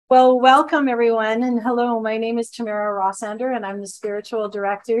Well, welcome everyone, and hello. My name is Tamara Rossander, and I'm the spiritual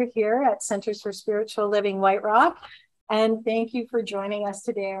director here at Centers for Spiritual Living White Rock. And thank you for joining us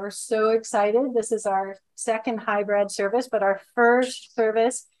today. We're so excited. This is our second hybrid service, but our first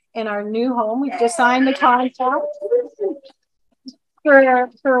service in our new home. We've just signed the contract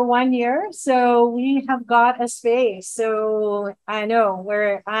for 1 year, so we have got a space. So I know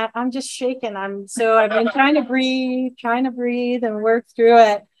I'm just shaking. I've been trying to breathe and work through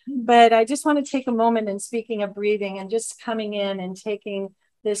it. But I just want to take a moment, and speaking of breathing and just coming in and taking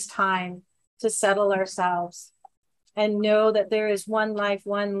this time to settle ourselves and know that there is one life,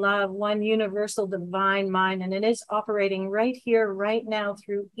 one love, one universal divine mind, and it is operating right here, right now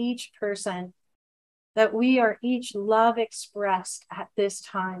through each person, that we are each love expressed at this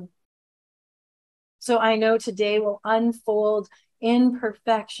time. So I know today will unfold in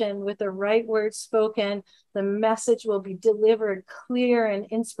perfection with the right words spoken. The message will be delivered clear and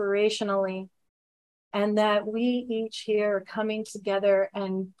inspirationally, and that we each here are coming together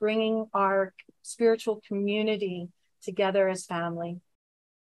and bringing our spiritual community together as family.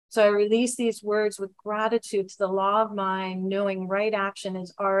 So I release these words with gratitude to the law of mind, knowing right action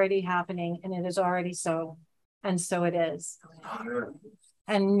is already happening, and it is already so. And so it is.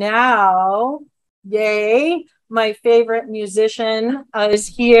 And now, yay, my favorite musician is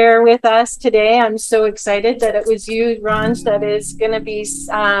here with us today. I'm so excited that it was you, Ranj, that is going to be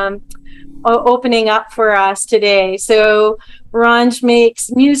opening up for us today. So Ranj makes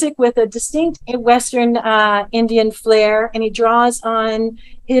music with a distinct Western Indian flair, and he draws on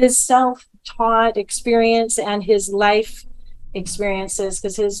his self-taught experience and his life experiences,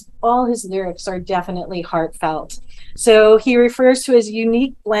 because all his lyrics are definitely heartfelt. So he refers to his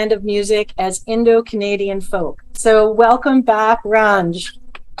unique blend of music as Indo-Canadian folk. So welcome back, Ranj.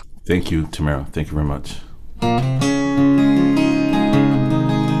 Thank you, Tamara. Thank you very much.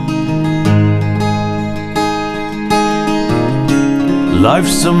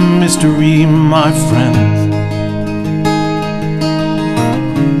 Life's a mystery, my friend.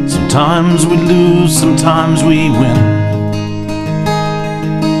 Sometimes we lose, sometimes we win.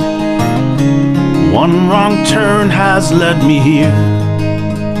 One wrong turn has led me here.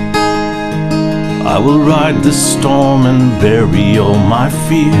 I will ride the storm and bury all my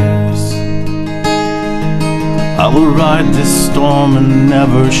fears. I will ride this storm and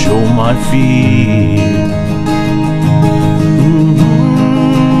never show my fear.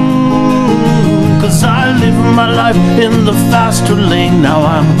 'Cause I live my life in the faster lane. Now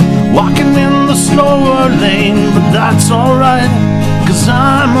I'm walking in the slower lane, but that's alright, 'cause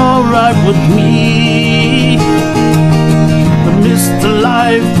I'm alright with me. I miss the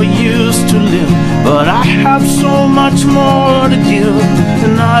life I used to live, but I have so much more to give,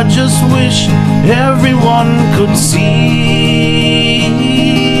 and I just wish everyone could see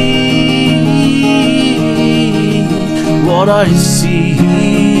what I see,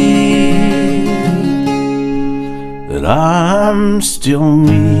 that I'm still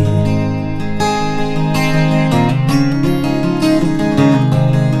me.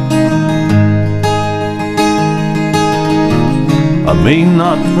 I may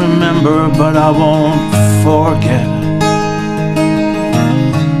not remember, but I won't forget.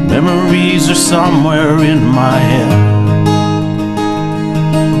 Memories are somewhere in my head,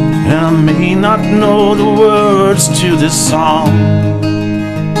 and I may not know the words to this song,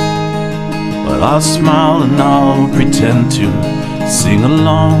 but I'll smile and I'll pretend to sing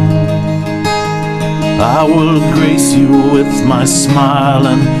along. I will grace you with my smile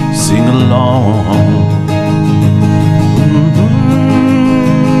and sing along.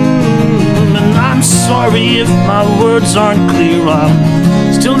 Sorry if my words aren't clear. I'm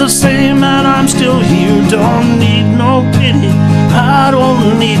still the same and I'm still here. Don't need no pity, I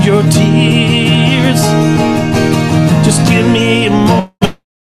don't need your tears. Just give me more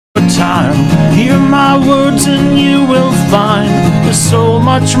time. Hear my words and you will find there's so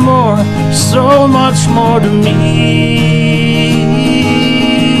much more to me.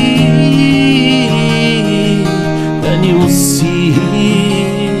 Then you'll see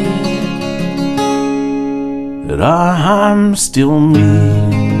that I'm still me.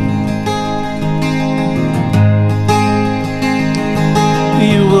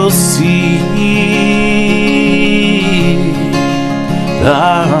 You will see that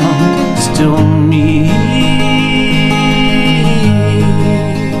I'm still me.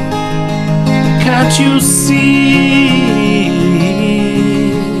 Can't you see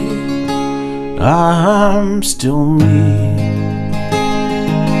I'm still me?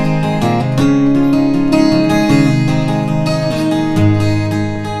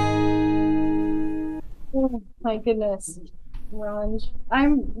 My goodness. Well,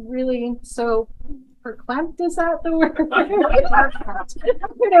 I'm really so verklempt, is that the word? I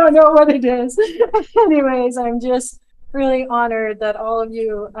don't know what it is. Anyways, I'm just really honored that all of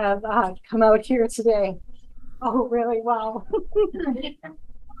you have come out here today. Oh, really? Wow.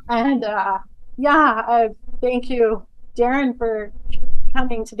 And yeah, thank you, Darren, for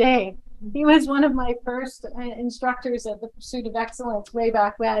coming today. He was one of my first instructors at the Pursuit of Excellence way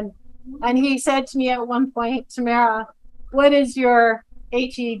back when. And he said to me at one point, Tamara, what is your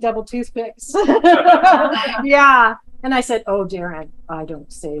HE double toothpicks? Yeah. And I said, oh, Darren, I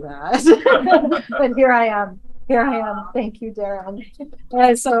don't say that. But here I am. Here I am. Thank you, Darren.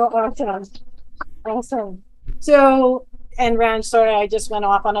 That's so awesome. Awesome. So, and Ranj, sorry, I just went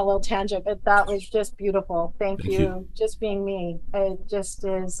off on a little tangent, but that was just beautiful. Thank you. Just being me. It just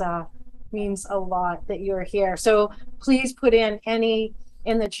is, means a lot that you're here. So please put in any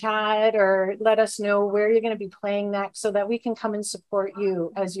in the chat or let us know where you're going to be playing next so that we can come and support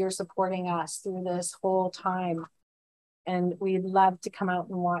you as you're supporting us through this whole time. And we'd love to come out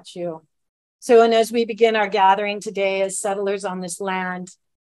and watch you. So, and as we begin our gathering today as settlers on this land,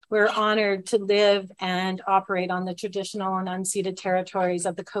 we're honored to live and operate on the traditional and unceded territories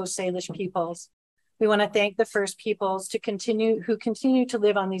of the Coast Salish peoples. We want to thank the First Peoples who continue to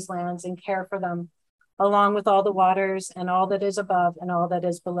live on these lands and care for them, along with all the waters and all that is above and all that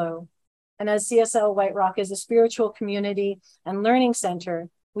is below. And as CSL White Rock is a spiritual community and learning center,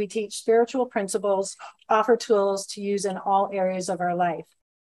 we teach spiritual principles, offer tools to use in all areas of our life,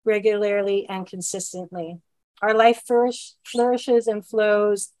 regularly and consistently. Our life flourishes and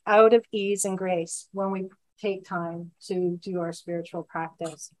flows out of ease and grace when we take time to do our spiritual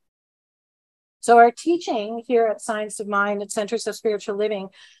practice. So our teaching here at Science of Mind at Centers of Spiritual Living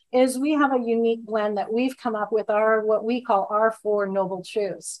is we have a unique blend that we've come up with what we call our 4 noble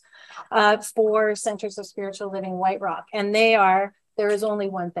truths for Centers of Spiritual Living White Rock. And they are, there is only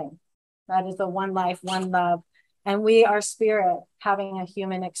one thing. That is the one life, one love. And we are spirit having a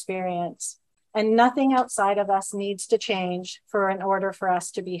human experience. And nothing outside of us needs to change in order for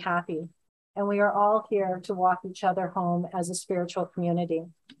us to be happy. And we are all here to walk each other home as a spiritual community.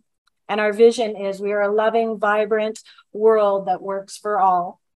 And our vision is we are a loving, vibrant world that works for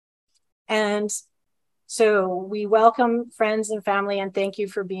all. And so we welcome friends and family and thank you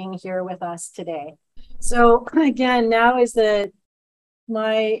for being here with us today. So again, now is this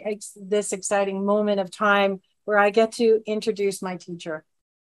exciting moment of time where I get to introduce my teacher,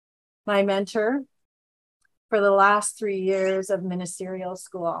 my mentor for the last 3 years of ministerial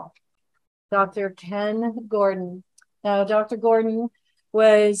school, Dr. Ken Gordon. Now, Dr. Gordon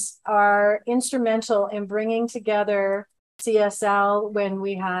was instrumental in bringing together CSL when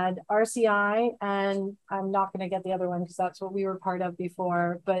we had RCI, and I'm not going to get the other one because that's what we were part of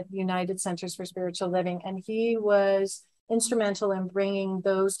before, but United Centers for Spiritual Living. And he was instrumental in bringing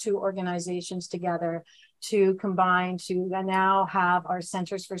those 2 organizations together to combine to now have our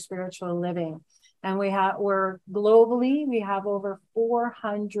Centers for Spiritual Living. And we're globally, we have over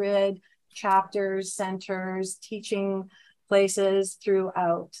 400 chapters, centers, teaching places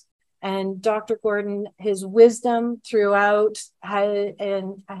throughout. And Dr. Gordon, his wisdom throughout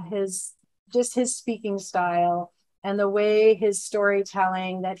and his speaking style and the way his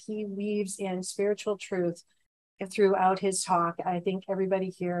storytelling that he weaves in spiritual truth throughout his talk, I think everybody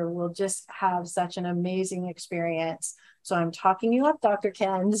here will just have such an amazing experience. So I'm talking you up, Dr.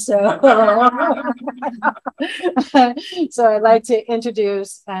 Ken. So, so I'd like to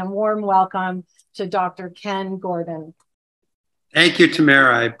introduce and warm welcome to Dr. Ken Gordon. Thank you,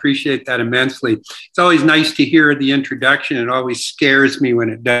 Tamara. I appreciate that immensely. It's always nice to hear the introduction. It always scares me when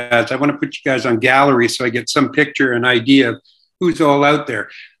it does. I want to put you guys on gallery so I get some picture and idea of who's all out there.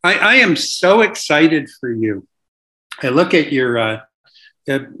 I am so excited for you. I look at your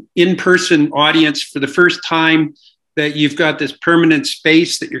in-person audience for the first time that you've got this permanent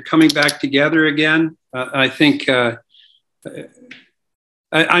space that you're coming back together again. I think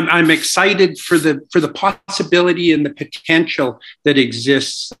I'm excited for the possibility and the potential that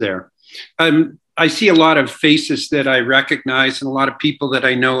exists there. I see a lot of faces that I recognize and a lot of people that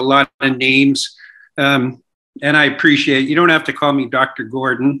I know, a lot of names, and I appreciate. You don't have to call me Dr.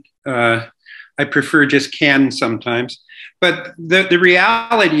 Gordon. I prefer just Ken sometimes. But the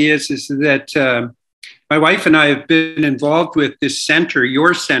reality is that my wife and I have been involved with this center,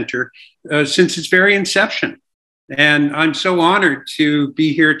 your center, since its very inception. And I'm so honored to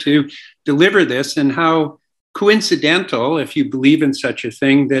be here to deliver this, and how coincidental, if you believe in such a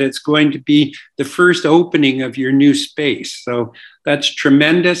thing, that it's going to be the first opening of your new space. So that's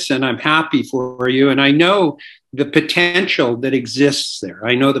tremendous, and I'm happy for you. And I know the potential that exists there.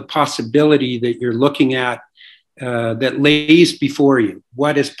 I know the possibility that you're looking at that lays before you,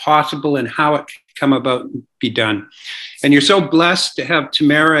 what is possible and how it can come about and be done. And you're so blessed to have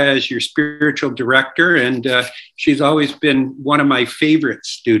Tamara as your spiritual director. And she's always been one of my favorite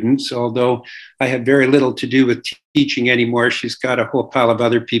students, although I have very little to do with teaching anymore. She's got a whole pile of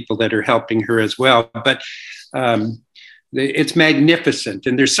other people that are helping her as well. But it's magnificent.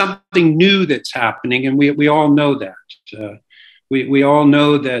 And there's something new that's happening. And we all know that. We all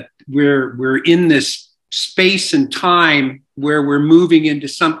know that we're in this space and time where we're moving into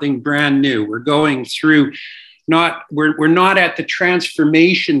something brand new. We're going through we're not at the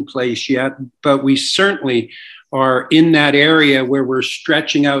transformation place yet, but we certainly are in that area where we're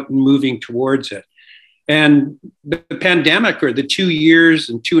stretching out and moving towards it. And the pandemic, or the 2 years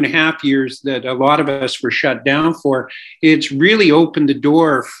and 2.5 years that a lot of us were shut down for, it's really opened the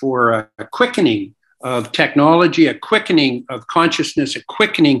door for a quickening of technology, a quickening of consciousness, a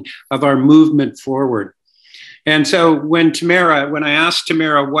quickening of our movement forward. And so when I asked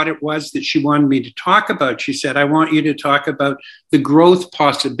Tamara what it was that she wanted me to talk about, she said, I want you to talk about the growth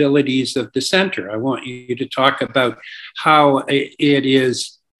possibilities of the center. I want you to talk about how it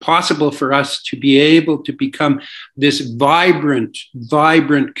is possible for us to be able to become this vibrant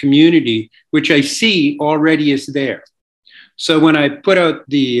community, which I see already is there. So when I put out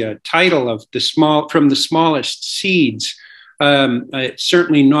the title of from the smallest seeds, it's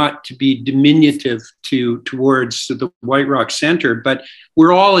certainly not to be diminutive towards the White Rock Center, but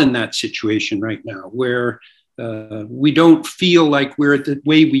we're all in that situation right now where we don't feel like we're the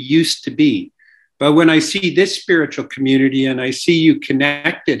way we used to be. But when I see this spiritual community and I see you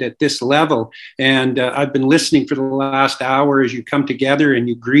connected at this level, and I've been listening for the last hour as you come together and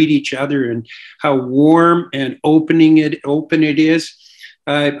you greet each other and how warm and open it is,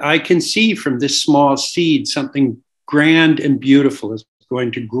 I can see from this small seed something grand and beautiful is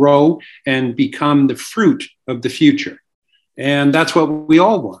going to grow and become the fruit of the future. And that's what we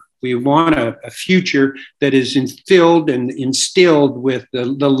all want. We want a future that is instilled with the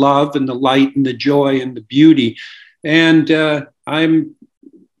love and the light and the joy and the beauty. And I'm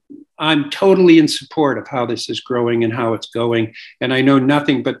totally in support of how this is growing and how it's going. And I know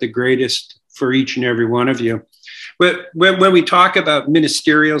nothing but the greatest for each and every one of you. But when we talk about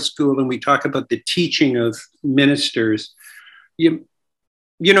ministerial school and we talk about the teaching of ministers, you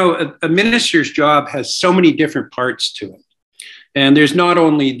know, a minister's job has so many different parts to it. And there's not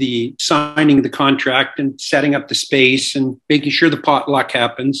only the signing the contract and setting up the space and making sure the potluck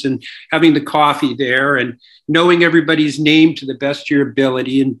happens and having the coffee there and knowing everybody's name to the best of your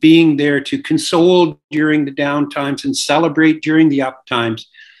ability and being there to console during the down times and celebrate during the up times.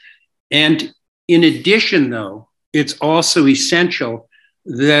 And in addition, though, it's also essential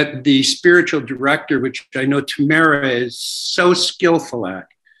that the spiritual director, which I know Tamara is so skillful at,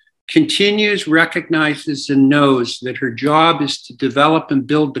 continues, recognizes, and knows that her job is to develop and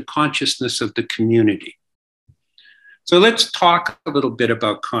build the consciousness of the community. So let's talk a little bit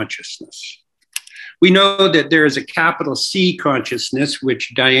about consciousness. We know that there is a capital C consciousness,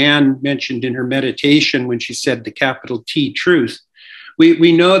 which Diane mentioned in her meditation when she said the capital T truth.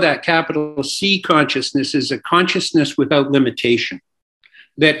 We know that capital C consciousness is a consciousness without limitation,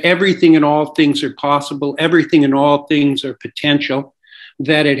 that everything and all things are possible, everything and all things are potential,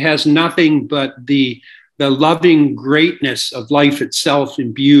 that it has nothing but the loving greatness of life itself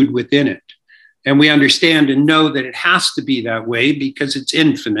imbued within it. And we understand and know that it has to be that way because it's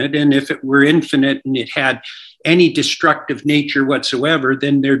infinite. And if it were infinite and it had any destructive nature whatsoever,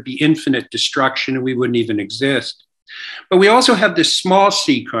 then there'd be infinite destruction and we wouldn't even exist. But we also have this small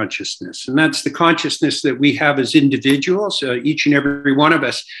c consciousness, and that's the consciousness that we have as individuals. Each and every one of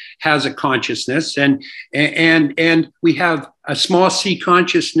us has a consciousness, and we have a small c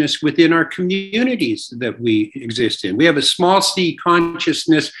consciousness within our communities that we exist in. We have a small c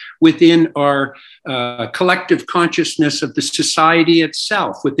consciousness within our collective consciousness of the society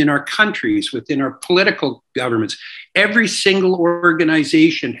itself, within our countries, within our political governments. Every single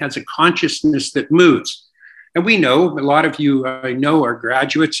organization has a consciousness that moves. And we know, a lot of you I know are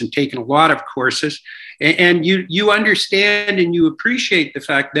graduates and taken a lot of courses, and you understand and you appreciate the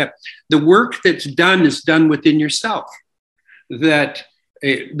fact that the work that's done is done within yourself. That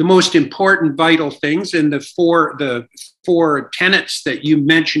the most important vital things, and the four tenets that you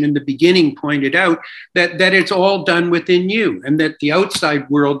mentioned in the beginning pointed out, that it's all done within you and that the outside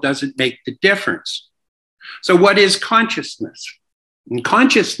world doesn't make the difference. So what is consciousness? And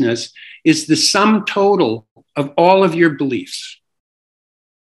consciousness is the sum total of all of your beliefs,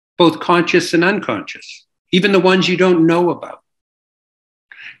 both conscious and unconscious, even the ones you don't know about.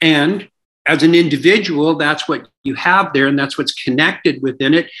 And As an individual, that's what you have there, and that's what's connected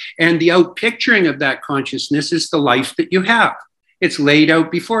within it. And the outpicturing of that consciousness is the life that you have. It's laid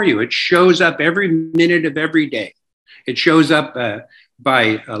out before you. It shows up every minute of every day. It shows up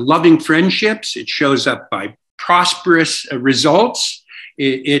by loving friendships. It shows up by prosperous results.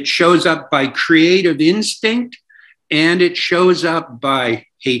 It shows up by creative instinct. And it shows up by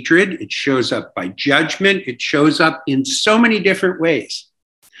hatred. It shows up by judgment. It shows up in so many different ways.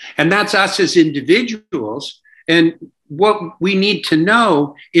 And that's us as individuals. And what we need to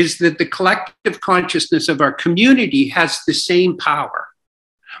know is that the collective consciousness of our community has the same power.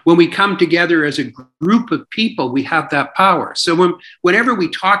 When we come together as a group of people, we have that power. So whenever we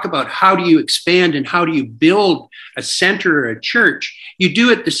talk about how do you expand and how do you build a center or a church, you do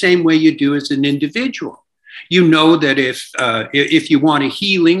it the same way you do as an individual. You know that if you want a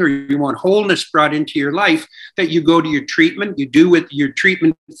healing or you want wholeness brought into your life, that you go to your treatment, you do with your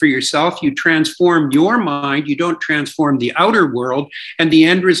treatment for yourself, you transform your mind, you don't transform the outer world. And the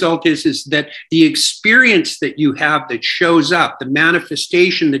end result is that the experience that you have that shows up, the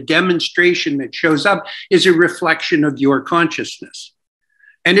manifestation, the demonstration that shows up is a reflection of your consciousness.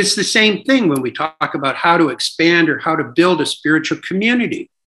 And it's the same thing when we talk about how to expand or how to build a spiritual community.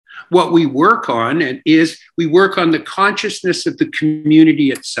 What we work on is we work on the consciousness of the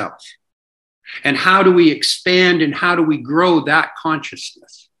community itself. And how do we expand and how do we grow that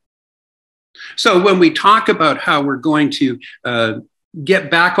consciousness? So when we talk about how we're going to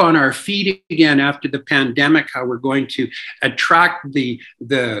get back on our feet again after the pandemic, how we're going to attract the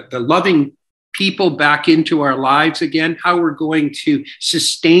loving people back into our lives again, how we're going to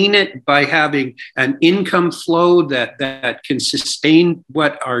sustain it by having an income flow that can sustain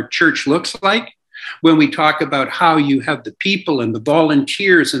what our church looks like. When we talk about how you have the people and the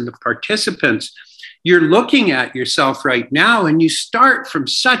volunteers and the participants, you're looking at yourself right now and you start from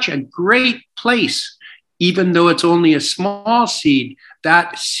such a great place. Even though it's only a small seed,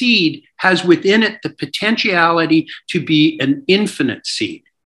 that seed has within it the potentiality to be an infinite seed.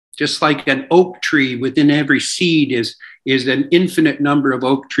 Just like an oak tree, within every seed is an infinite number of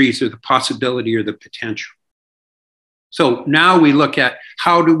oak trees, or the possibility or the potential. So now we look at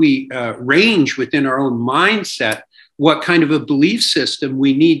how do we range within our own mindset, what kind of a belief system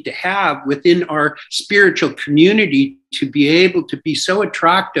we need to have within our spiritual community to be able to be so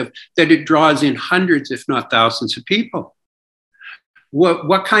attractive that it draws in hundreds, if not thousands of people.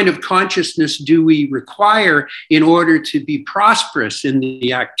 What kind of consciousness do we require in order to be prosperous in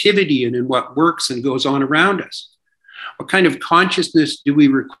the activity and in what works and goes on around us? What kind of consciousness do we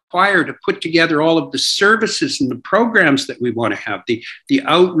require to put together all of the services and the programs that we want to have, the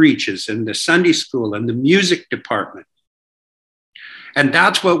outreaches and the Sunday school and the music department? And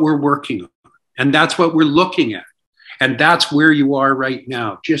that's what we're working on. And that's what we're looking at. And that's where you are right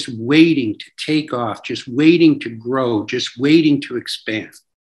now, just waiting to take off, just waiting to grow, just waiting to expand.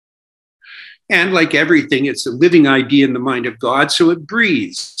 And like everything, it's a living idea in the mind of God, so it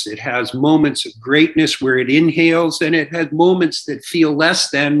breathes. It has moments of greatness where it inhales, and it has moments that feel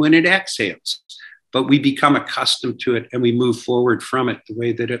less than when it exhales. But we become accustomed to it, and we move forward from it the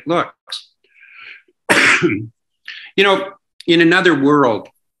way that it looks. You know, in another world,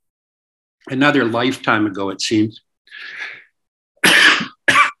 another lifetime ago, it seems,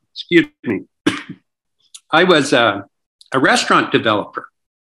 excuse me, I was a restaurant developer.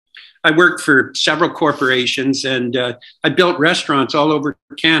 I worked for several corporations, and I built restaurants all over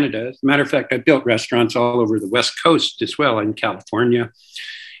Canada. As a matter of fact, I built restaurants all over the West Coast as well, in California.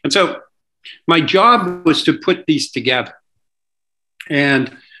 And so my job was to put these together.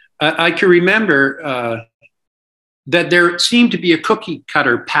 And I can remember that there seemed to be a cookie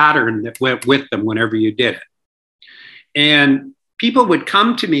cutter pattern that went with them whenever you did it. And people would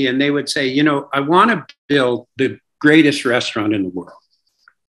come to me and they would say, you know, I want to build the greatest restaurant in the world.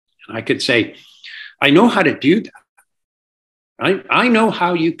 And I could say, I know how to do that. I know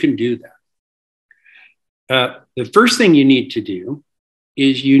how you can do that. The first thing you need to do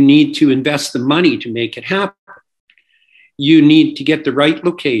is you need to invest the money to make it happen. You need to get the right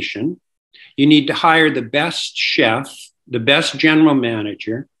location. You need to hire the best chef, the best general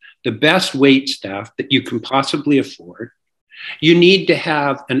manager, the best wait staff that you can possibly afford. You need to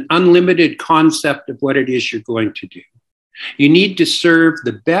have an unlimited concept of what it is you're going to do. You need to serve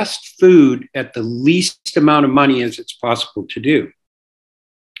the best food at the least amount of money as it's possible to do.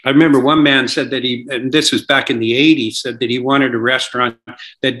 I remember one man said that and this was back in the 80s, said that he wanted a restaurant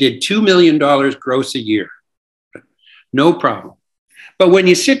that did $2 million gross a year. No problem. But when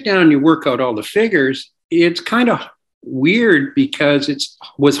you sit down and you work out all the figures, it's kind of weird because it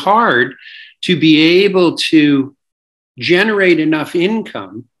was hard to be able to generate enough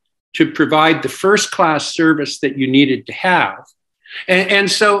income to provide the first class service that you needed to have. And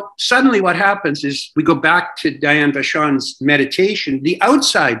so suddenly what happens is we go back to Diane Vachon's meditation. The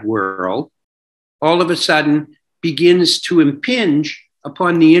outside world all of a sudden begins to impinge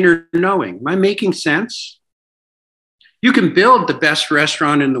upon the inner knowing. Am I making sense? You can build the best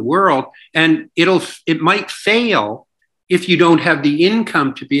restaurant in the world, and it might fail if you don't have the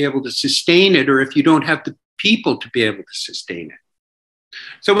income to be able to sustain it, or if you don't have the people to be able to sustain it.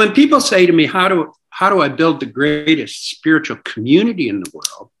 So when people say to me, how do I build the greatest spiritual community in the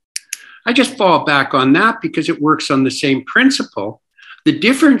world? I just fall back on that because it works on the same principle. The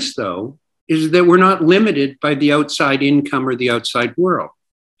difference, though, is that we're not limited by the outside income or the outside world.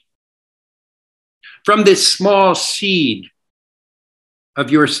 From this small seed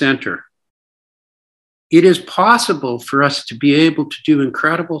of your center, it is possible for us to be able to do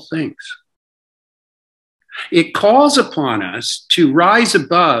incredible things. It calls upon us to rise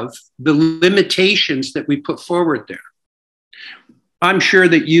above the limitations that we put forward there. I'm sure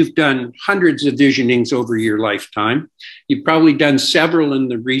that you've done hundreds of visionings over your lifetime. You've probably done several in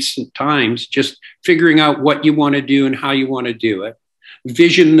the recent times, just figuring out what you want to do and how you want to do it.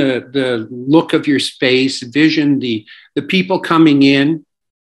 Vision the look of your space, vision the people coming in.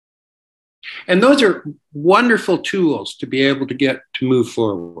 And those are wonderful tools to be able to get to move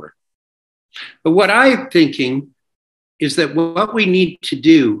forward. But what I'm thinking is that what we need to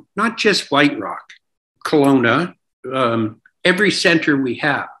do, not just White Rock, Kelowna, every center we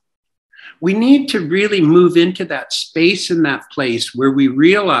have, we need to really move into that space and that place where we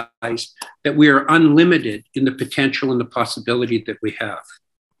realize that we are unlimited in the potential and the possibility that we have.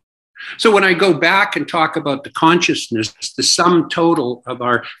 So when I go back and talk about the consciousness, the sum total of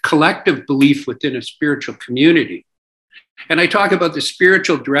our collective belief within a spiritual community, and I talk about the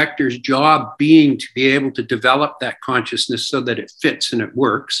spiritual director's job being to be able to develop that consciousness so that it fits and it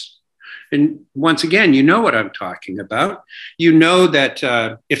works. And once again, you know what I'm talking about. You know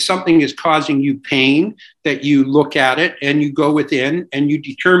that if something is causing you pain, that you look at it and you go within and you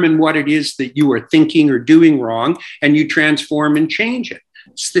determine what it is that you are thinking or doing wrong, and you transform and change it.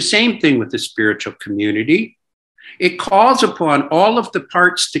 It's the same thing with the spiritual community. It calls upon all of the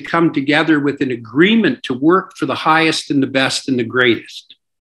parts to come together with an agreement to work for the highest and the best and the greatest.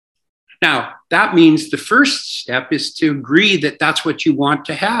 Now, that means the first step is to agree that that's what you want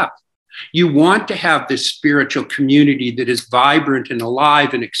to have. You want to have this spiritual community that is vibrant and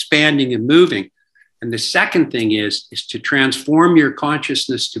alive and expanding and moving. And the second thing is to transform your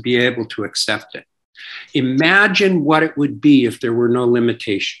consciousness to be able to accept it. Imagine what it would be if there were no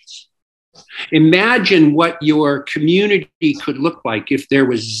limitations. Imagine what your community could look like if there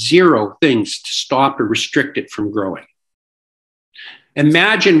was zero things to stop or restrict it from growing.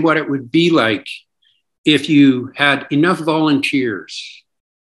 Imagine what it would be like if you had enough volunteers,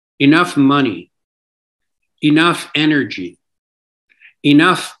 enough money, enough energy,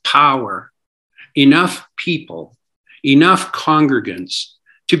 enough power, enough people, enough congregants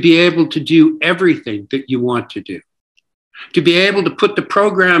to be able to do everything that you want to do. To be able to put the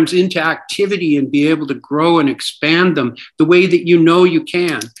programs into activity and be able to grow and expand them the way that you know you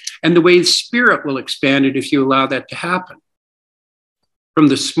can, and the way the Spirit will expand it if you allow that to happen. From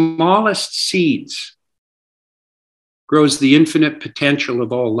the smallest seeds grows the infinite potential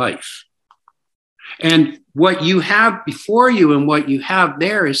of all life. And what you have before you and what you have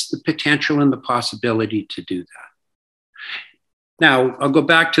there is the potential and the possibility to do that. Now, I'll go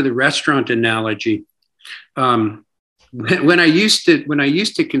back to the restaurant analogy. When I used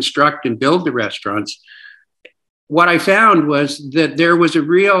to construct and build the restaurants, what I found was that there was a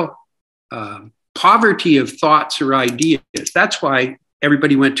real poverty of thoughts or ideas. That's why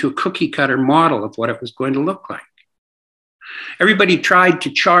everybody went to a cookie cutter model of what it was going to look like. Everybody tried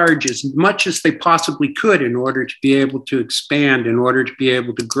to charge as much as they possibly could in order to be able to expand, in order to be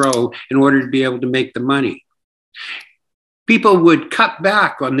able to grow, in order to be able to make the money. People would cut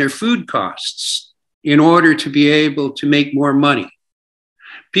back on their food costs in order to be able to make more money.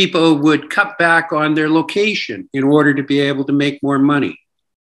 People would cut back on their location in order to be able to make more money.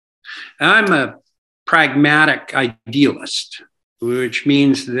 I'm a pragmatic idealist, which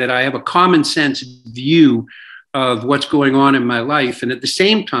means that I have a common sense view of what's going on in my life. And at the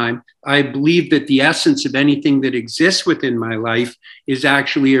same time, I believe that the essence of anything that exists within my life is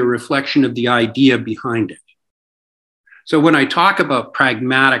actually a reflection of the idea behind it. So when I talk about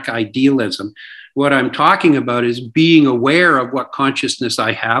pragmatic idealism, what I'm talking about is being aware of what consciousness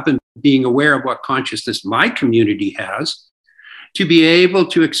I have and being aware of what consciousness my community has, to be able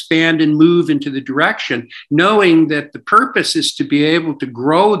to expand and move into the direction, knowing that the purpose is to be able to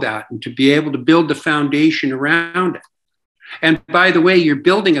grow that and to be able to build the foundation around it. And by the way, you're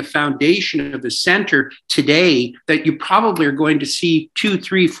building a foundation of a center today that you probably are going to see 2,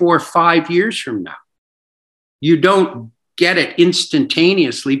 3, 4, 5 years from now. You don't get it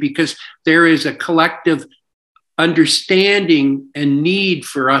instantaneously because there is a collective understanding and need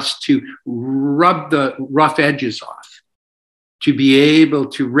for us to rub the rough edges off, to be able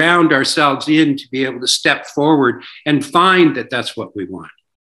to round ourselves in, to be able to step forward and find that that's what we want.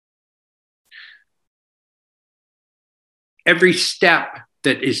 Every step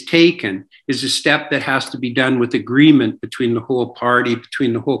that is taken is a step that has to be done with agreement between the whole party,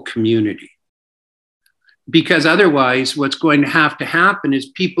 between the whole community. Because otherwise, what's going to happen is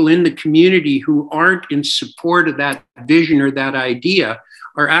people in the community who aren't in support of that vision or that idea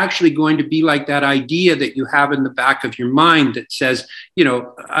are actually going to be like that idea that you have in the back of your mind that says, you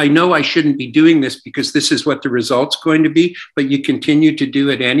know I shouldn't be doing this because this is what the result's going to be, but you continue to do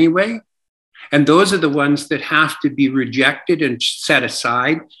it anyway. And those are the ones that have to be rejected and set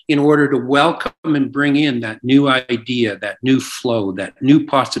aside in order to welcome and bring in that new idea, that new flow, that new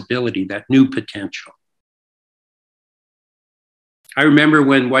possibility, that new potential. I remember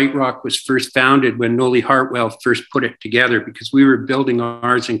when White Rock was first founded, when Noli Hartwell first put it together, because we were building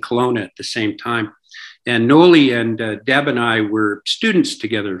ours in Kelowna at the same time. And Noli and Deb and I were students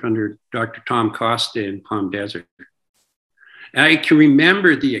together under Dr. Tom Costa in Palm Desert. And I can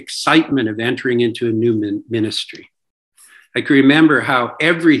remember the excitement of entering into a new ministry. I can remember how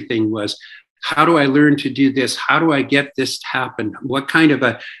everything was, how do I learn to do this? How do I get this to happen? What kind of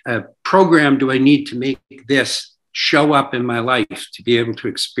a program do I need to make this show up in my life to be able to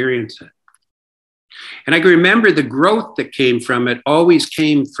experience it? And I can remember the growth that came from it always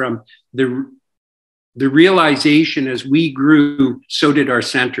came from the realization as we grew, so did our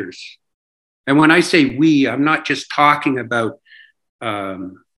centers. And when I say we, I'm not just talking about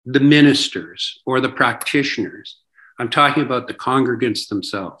the ministers or the practitioners. I'm talking about the congregants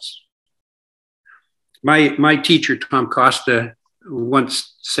themselves. My teacher, Tom Costa,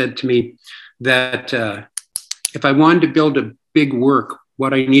 once said to me that if I wanted to build a big work,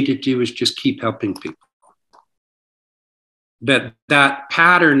 what I need to do is just keep helping people. That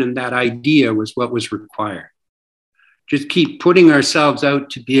pattern and that idea was what was required. Just keep putting ourselves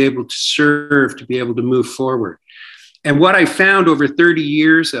out to be able to serve, to be able to move forward. And what I found over 30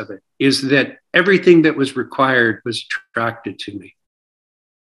 years of it is that everything that was required was attracted to me.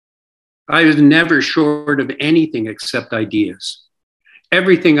 I was never short of anything except ideas.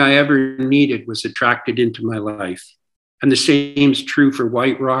 Everything I ever needed was attracted into my life. And the same is true for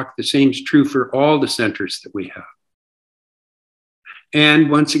White Rock. The same is true for all the centers that we have. And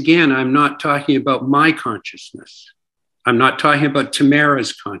once again, I'm not talking about my consciousness. I'm not talking about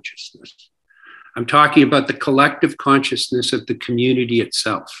Tamara's consciousness. I'm talking about the collective consciousness of the community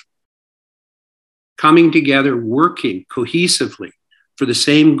itself. Coming together, working cohesively for the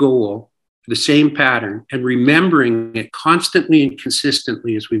same goal, for the same pattern, and remembering it constantly and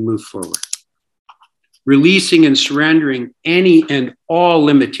consistently as we move forward. Releasing and surrendering any and all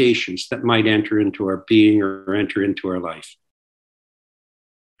limitations that might enter into our being or enter into our life.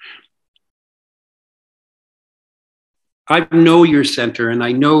 I know your center and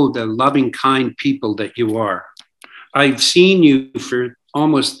I know the loving, kind people that you are. I've seen you for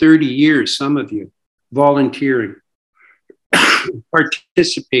almost 30 years, some of you, volunteering,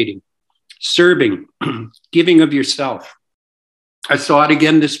 participating, serving, giving of yourself. I saw it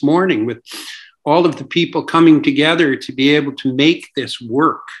again this morning with all of the people coming together to be able to make this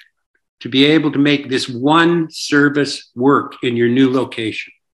work, to be able to make this one service work in your new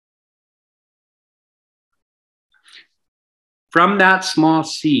location. From that small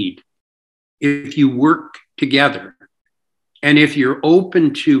seed, if you work together, and if you're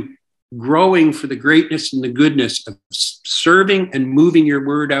open to growing for the greatness and the goodness of serving and moving your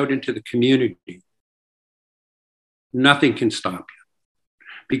word out into the community, nothing can stop you.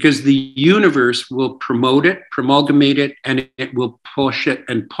 Because the universe will promote it, promulgate it, and it will push it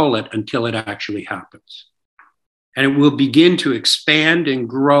and pull it until it actually happens. And it will begin to expand and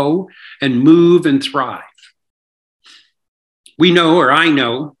grow and move and thrive. We know, or I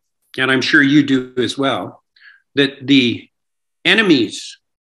know, and I'm sure you do as well, that the enemies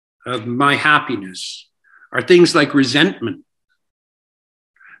of my happiness are things like resentment.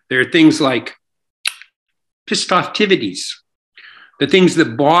 There are things like pissed off activities, the things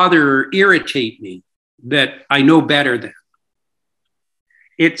that bother or irritate me that I know better than.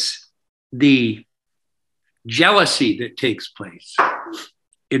 It's the jealousy that takes place.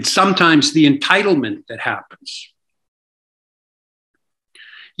 It's sometimes the entitlement that happens.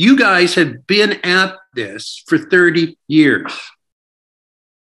 You guys have been at this for 30 years.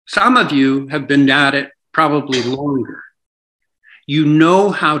 Some of you have been at it probably longer. You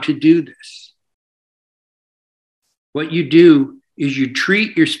know how to do this. What you do is you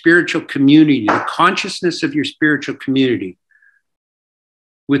treat your spiritual community, the consciousness of your spiritual community,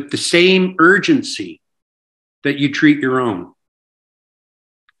 with the same urgency that you treat your own.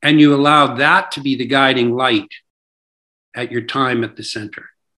 And you allow that to be the guiding light at your time at the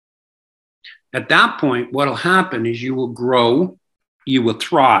center. At that point, what will happen is you will grow, you will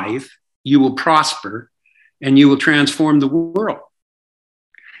thrive, you will prosper, and you will transform the world.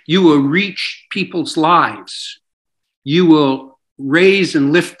 You will reach people's lives. You will raise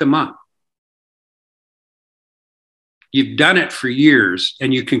and lift them up. You've done it for years,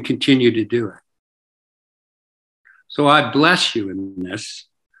 and you can continue to do it. So I bless you in this.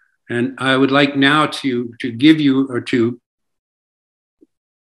 And I would like now to give you, or to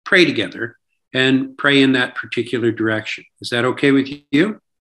pray together and pray in that particular direction. Is that okay with you?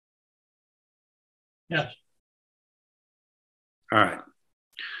 Yes. All right.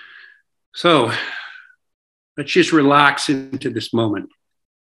 So let's just relax into this moment.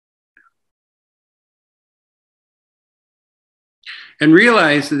 And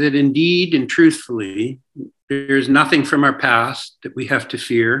realize that indeed and truthfully, there's nothing from our past that we have to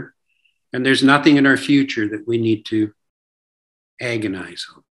fear, and there's nothing in our future that we need to agonize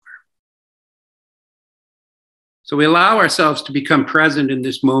over. So we allow ourselves to become present in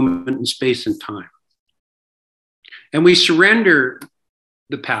this moment in space and time. And we surrender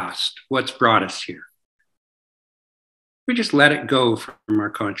the past, what's brought us here. We just let it go from our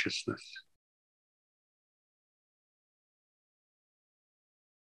consciousness.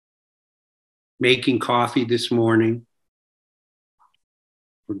 Making coffee this morning,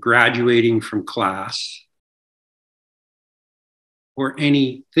 or graduating from class, or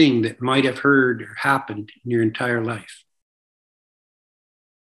anything that might have heard or happened in your entire life.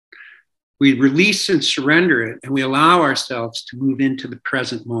 We release and surrender it, and we allow ourselves to move into the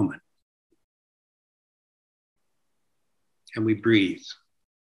present moment. And we breathe.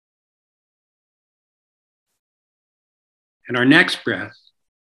 And our next breath,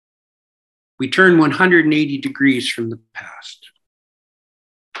 we turn 180 degrees from the past.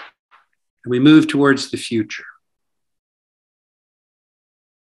 And we move towards the future.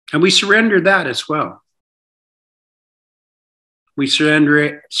 And we surrender that as well. We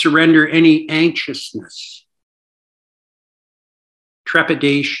surrender any anxiousness,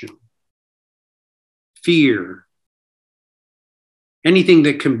 trepidation, fear, anything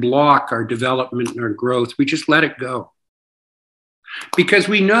that can block our development and our growth. We just let it go. Because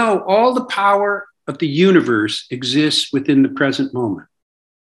we know all the power of the universe exists within the present moment.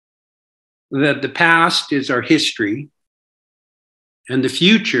 That the past is our history, and the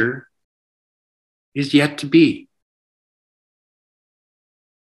future is yet to be.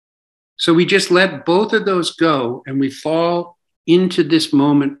 So we just let both of those go, and we fall into this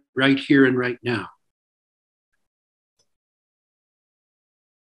moment right here and right now.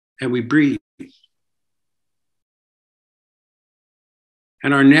 And we breathe.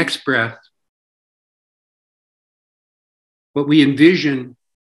 And our next breath, what we envision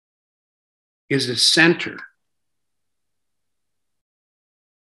is a center,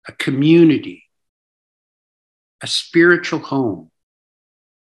 a community, a spiritual home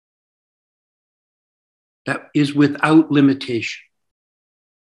that is without limitation.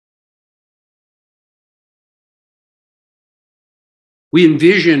 We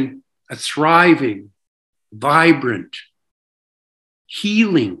envision a thriving, vibrant,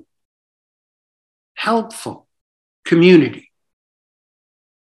 healing, helpful community.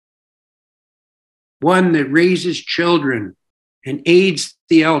 One that raises children and aids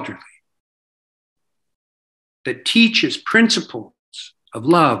the elderly, that teaches principles of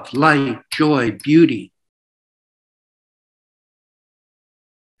love, light, joy, beauty.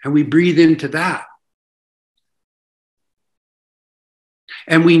 And we breathe into that.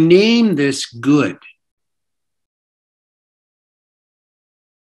 And we name this good.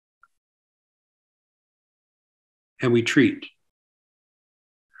 And we treat.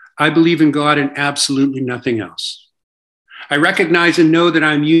 I believe in God and absolutely nothing else. I recognize and know that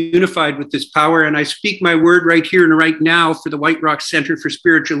I'm unified with this power, and I speak my word right here and right now for the White Rock Center for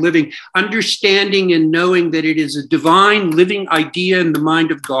Spiritual Living, understanding and knowing that it is a divine living idea in the mind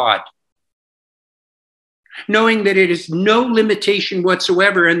of God. Knowing that it is no limitation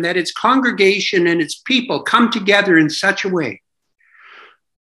whatsoever, and that its congregation and its people come together in such a way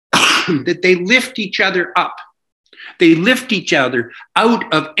that they lift each other up. They lift each other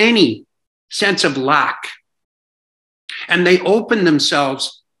out of any sense of lack. And they open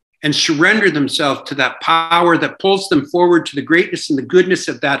themselves and surrender themselves to that power that pulls them forward to the greatness and the goodness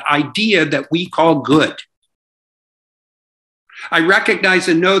of that idea that we call good. I recognize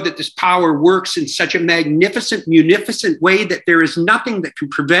and know that this power works in such a magnificent, munificent way that there is nothing that can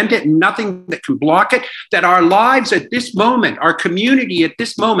prevent it and nothing that can block it, that our lives at this moment, our community at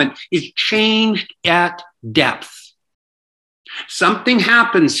this moment is changed at depth. Something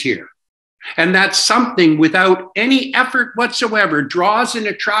happens here. And that something, without any effort whatsoever, draws and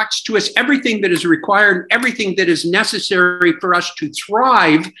attracts to us everything that is required, everything that is necessary for us to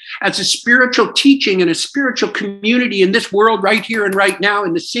thrive as a spiritual teaching and a spiritual community in this world right here and right now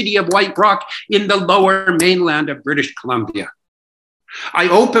in the city of White Rock in the lower mainland of British Columbia. I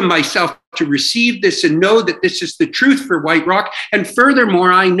open myself to receive this and know that this is the truth for White Rock. And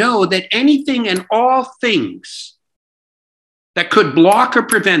furthermore, I know that anything and all things that could block or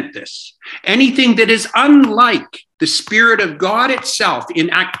prevent this, anything that is unlike the Spirit of God itself in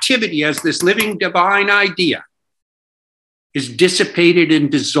activity as this living divine idea, is dissipated and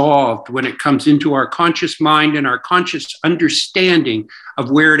dissolved when it comes into our conscious mind and our conscious understanding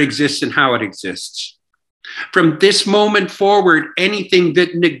of where it exists and how it exists. From this moment forward, anything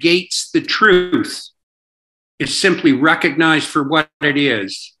that negates the truth is simply recognized for what it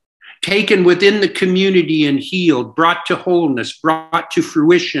is, taken within the community and healed, brought to wholeness, brought to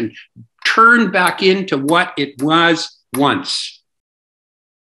fruition, turned back into what it was once.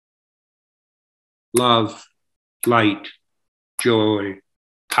 Love, light, joy,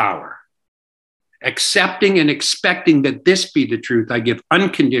 power. Accepting and expecting that this be the truth, I give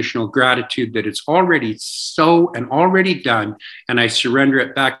unconditional gratitude that it's already so and already done, and I surrender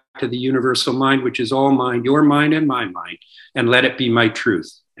it back to the universal mind, which is all mind, your mind and my mind, and let it be my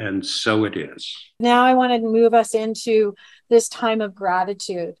truth. And so it is. Now I want to move us into this time of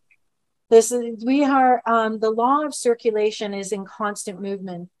gratitude. The law of circulation is in constant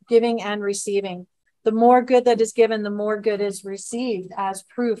movement, giving and receiving. The more good that is given, the more good is received as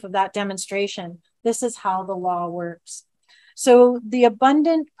proof of that demonstration. This is how the law works. So the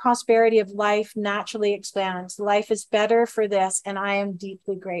abundant prosperity of life naturally expands. Life is better for this, and I am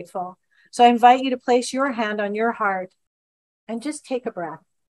deeply grateful. So I invite you to place your hand on your heart and just take a breath.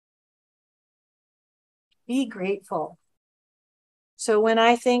 Be grateful. So when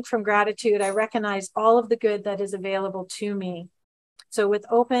I think from gratitude, I recognize all of the good that is available to me. So with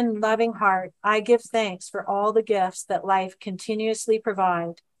open, loving heart, I give thanks for all the gifts that life continuously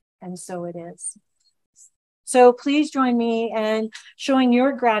provides. And so it is. So please join me in showing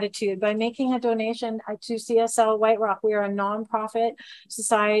your gratitude by making a donation to CSL White Rock. We are a nonprofit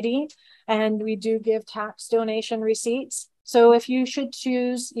society, and we do give tax donation receipts. So if you should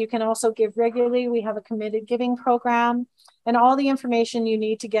choose, you can also give regularly. We have a committed giving program, and all the information you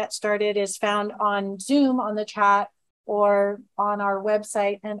need to get started is found on Zoom on the chat or on our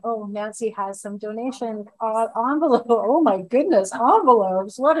website. And oh, Nancy has some donation envelope. Oh my goodness,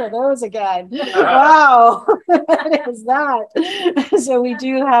 envelopes. What are those again? Wow, what is that? So we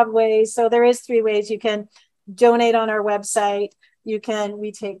do have ways. So there is 3 ways you can donate on our website. We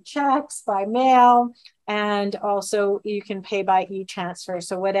take checks by mail, and also you can pay by e-transfer.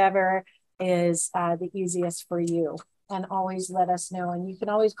 So whatever is the easiest for you. And always let us know. And you can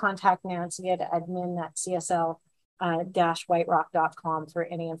always contact Nancy at admin@csl-whiterock.com for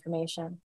any information.